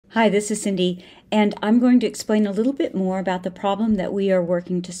Hi, this is Cindy, and I'm going to explain a little bit more about the problem that we are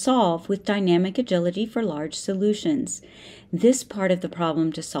working to solve with dynamic agility for large solutions. This part of the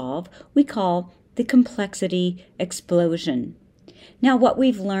problem to solve we call the complexity explosion. Now, what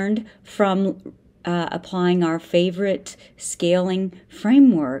we've learned from applying our favorite scaling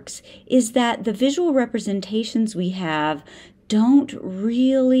frameworks is that the visual representations we have don't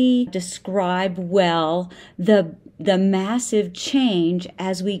really describe well the massive change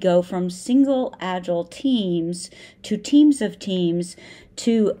as we go from single agile teams to teams of teams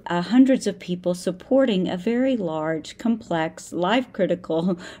to hundreds of people supporting a very large, complex,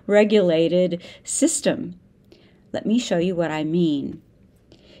 life-critical, regulated system. Let me show you what I mean.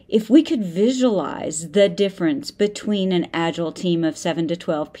 If we could visualize the difference between an agile team of 7 to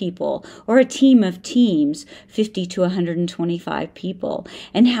 12 people or a team of teams, 50 to 125 people,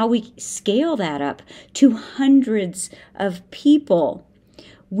 and how we scale that up to hundreds of people,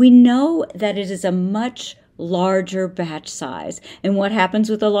 we know that it is a much larger batch size. And what happens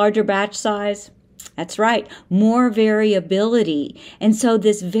with a larger batch size? That's right, more variability. And so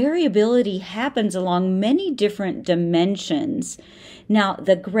this variability happens along many different dimensions. Now,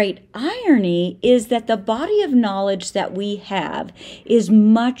 the great irony is that the body of knowledge that we have is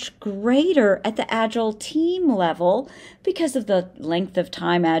much greater at the agile team level because of the length of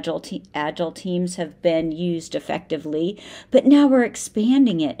time agile teams have been used effectively, but now we're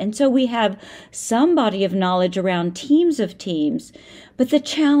expanding it. And so we have some body of knowledge around teams of teams, but the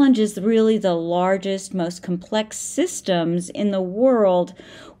challenge is really the largest, most complex systems in the world.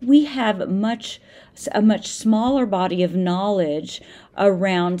 We have a much smaller body of knowledge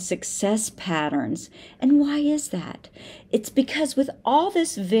around success patterns. And why is that? It's because with all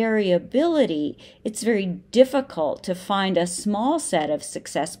this variability, it's very difficult to find a small set of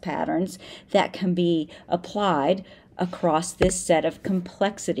success patterns that can be applied across this set of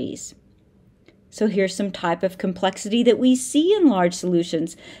complexities. So here's some type of complexity that we see in large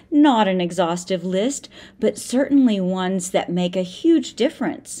solutions. Not an exhaustive list, but certainly ones that make a huge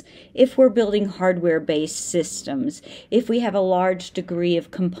difference if we're building hardware-based systems, if we have a large degree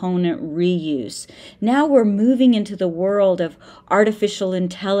of component reuse. Now we're moving into the world of artificial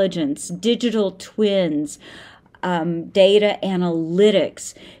intelligence, digital twins, data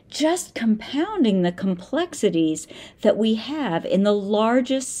analytics, just compounding the complexities that we have in the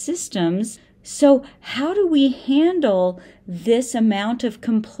largest systems. So how do we handle this amount of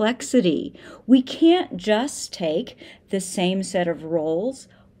complexity? We can't just take the same set of roles,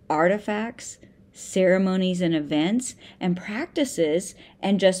 artifacts, ceremonies and events and practices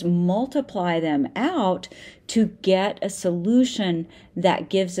and just multiply them out to get a solution that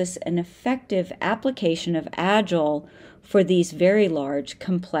gives us an effective application of Agile for these very large,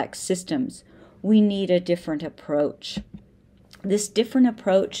 complex systems. We need a different approach. This different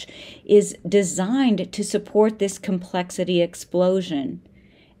approach is designed to support this complexity explosion.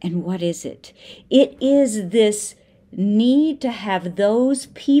 And what is it? It is this need to have those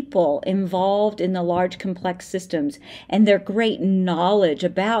people involved in the large complex systems and their great knowledge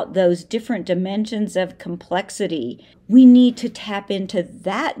about those different dimensions of complexity. We need to tap into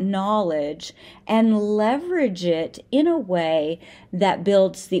that knowledge and leverage it in a way that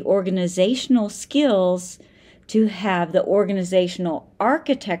builds the organizational skills to have the organizational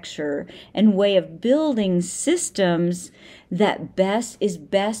architecture and way of building systems that is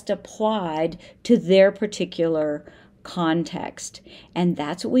best applied to their particular context. And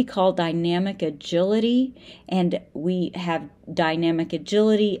that's what we call dynamic agility. And we have dynamic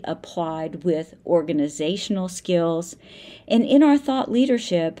agility applied with organizational skills. And in our thought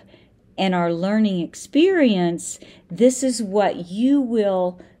leadership and our learning experience, this is what you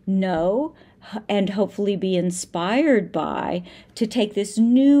will know and hopefully be inspired by to take this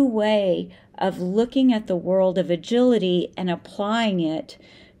new way of looking at the world of agility and applying it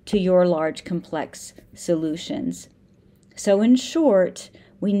to your large complex solutions. So in short,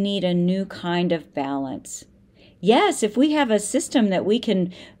 we need a new kind of balance. Yes, if we have a system that we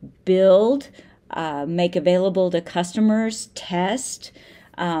can build, make available to customers, test,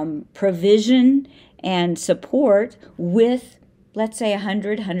 provision, and support with, let's say,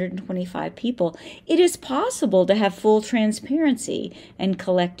 100, 125 people, it is possible to have full transparency and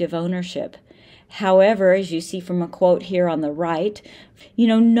collective ownership. However, as you see from a quote here on the right,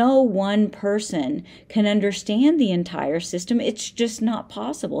 no one person can understand the entire system. It's just not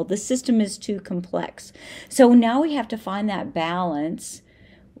possible. The system is too complex. So now we have to find that balance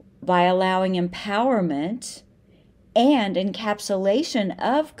by allowing empowerment and encapsulation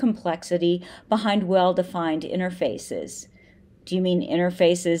of complexity behind well-defined interfaces. Do you mean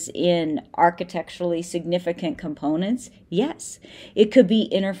interfaces in architecturally significant components? Yes. It could be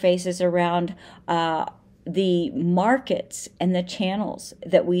interfaces around the markets and the channels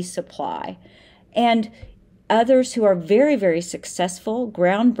that we supply. And others who are very, very successful,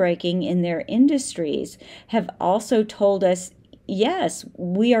 groundbreaking in their industries have also told us, yes,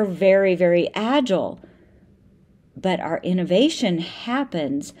 we are very, very agile, but our innovation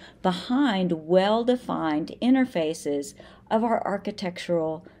happens behind well-defined interfaces of our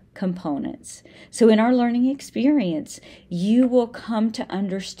architectural components. So in our learning experience, you will come to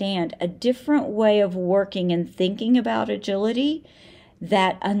understand a different way of working and thinking about agility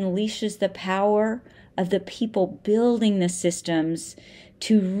that unleashes the power of the people building the systems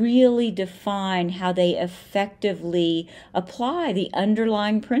to really define how they effectively apply the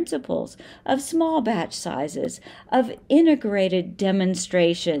underlying principles of small batch sizes, of integrated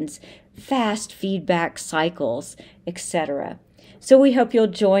demonstrations, fast feedback cycles, etc. So we hope you'll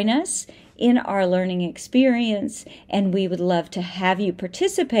join us in our learning experience, and we would love to have you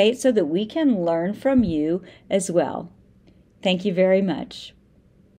participate so that we can learn from you as well. Thank you very much.